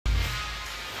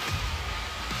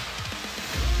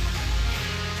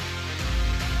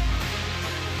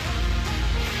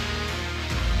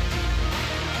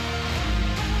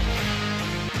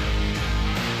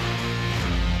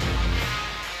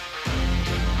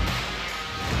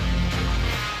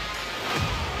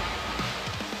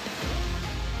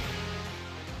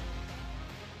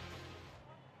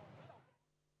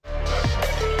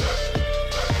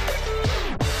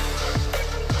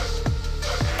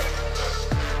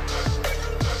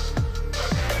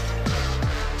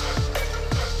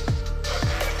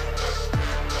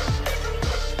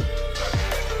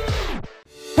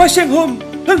Hoa Sen Home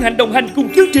hân hạnh đồng hành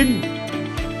cùng chương trình.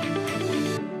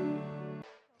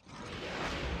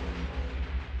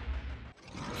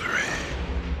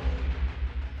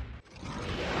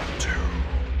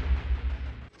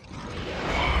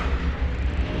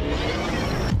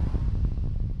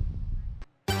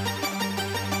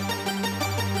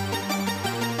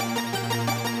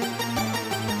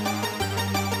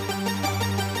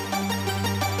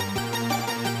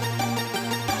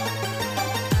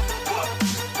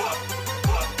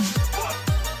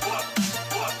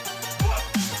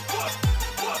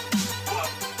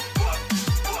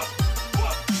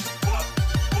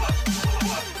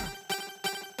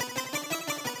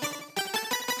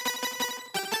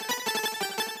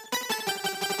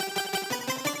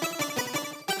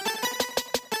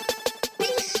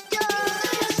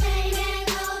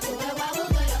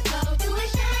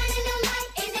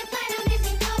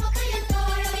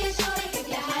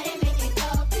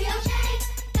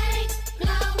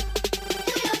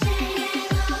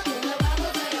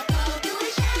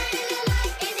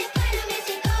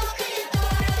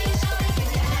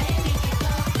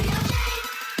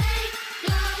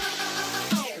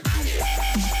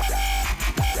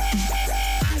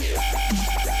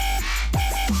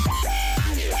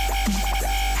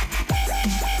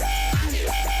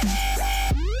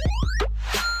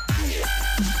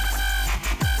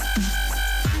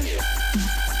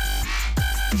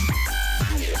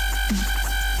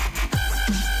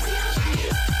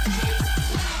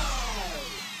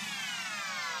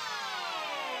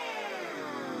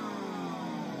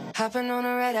 Hopping on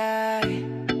a red eye,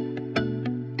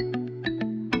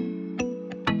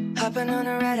 hopping on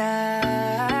a red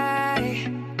eye.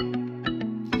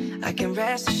 I can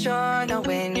rest assured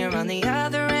knowing you're on the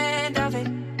other end of it.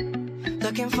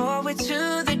 Looking forward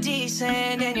to the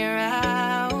descent and you're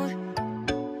out.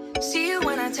 See you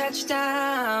when I touch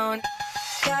down.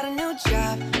 Got a new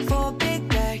job for a big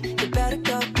bag, you better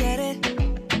go get it.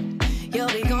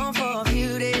 You'll be gone for a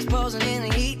few days, posing in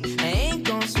the heat, I ain't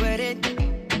gon' sweat it.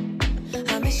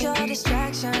 Your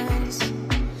distractions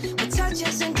with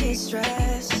touches and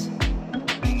distress.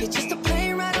 You're just a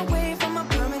plane ride away from a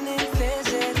permanent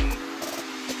visit.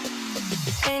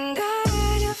 And I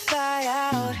had to fly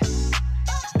out.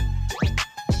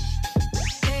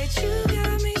 Hey, you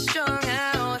got me strung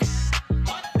out.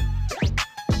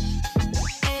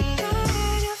 And I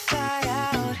had to fly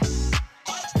out.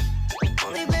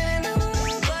 Only been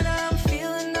alone, but I'm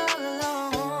feeling all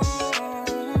alone.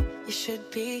 You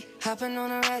should be hopping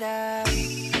on a red eye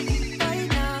right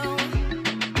now.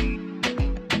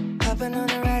 Hopping on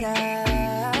a red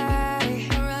eye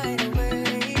right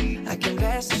away. I can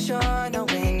rest assured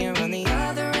knowing you're on the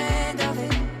other end of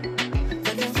it.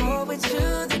 Looking forward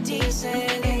to the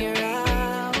descent and you're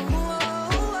out.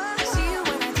 See you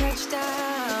when I touch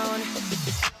down.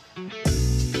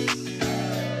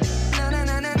 Na na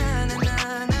na na na na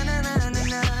na na na na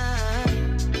na.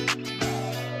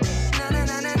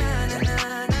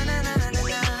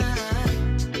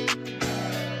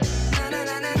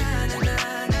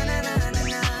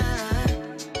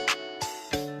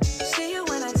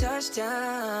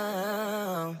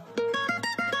 Down.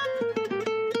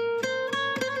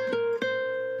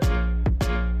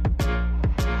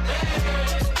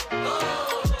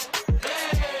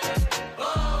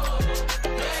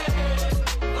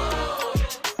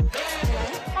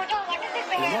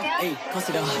 Hey, pass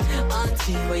it off.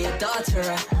 Auntie, where your daughter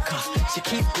at? She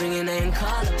keep bringing it and call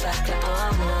her back like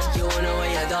I'm on. You wanna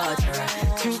where your daughter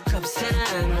at? 2 cups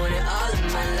and want it all in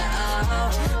my life.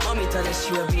 Mommy thought that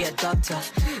she would be a doctor.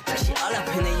 Now she all up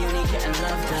in the uni getting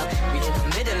loved up. We in the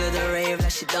middle of the rave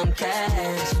like she don't care.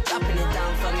 She dropping it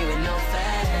down for me with no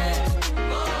fare.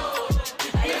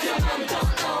 And if your mom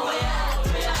don't know where you at,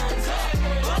 put your hands up.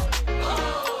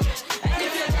 And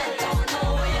if your dad don't know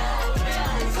where you at, put your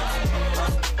hands up.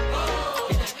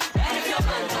 And if your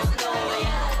man don't know where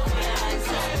you at, put your hands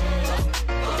up.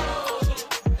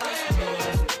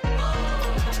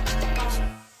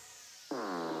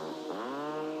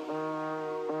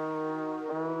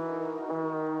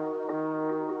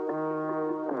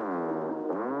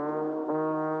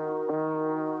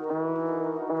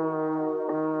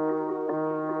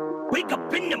 Wake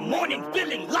up in the morning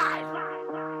feeling live.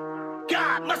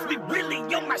 God must be really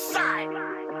on my side.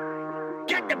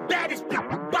 Got the baddest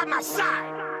people by my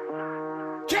side.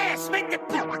 Cash make the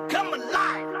people come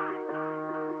alive.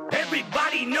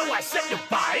 Everybody know I set the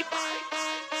vibe.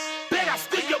 Bet I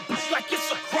steal your bitch like it's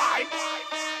a crime.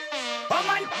 All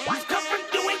my niggas come from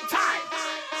doing time.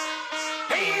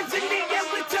 Hands in the air,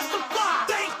 we testify.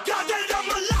 Thank God that I'm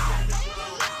alive.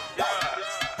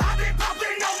 I've been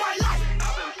popping all my life.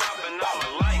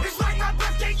 It's like my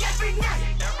birthday every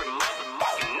night.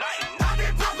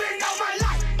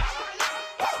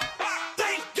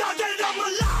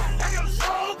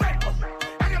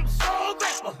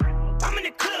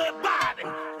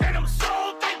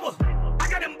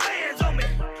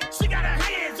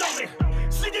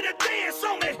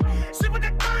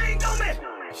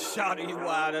 shawty, you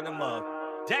wild in the mug.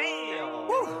 Damn.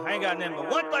 Woo. I ain't got nothing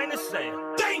but one thing to say.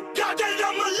 Thank God that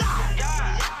I'm alive.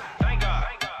 Yeah. Thank God.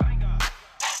 Thank God.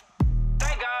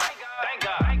 Thank God. Thank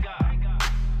God. Thank God.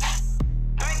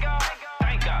 Thank God.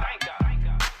 Thank God. Thank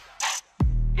God.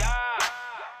 Yeah.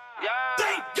 Yeah.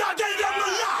 Thank God that I'm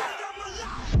alive.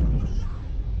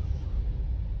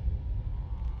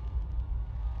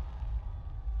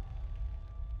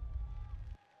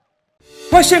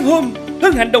 Hoa Sen Home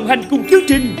hân hạnh đồng hành cùng chương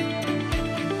trình.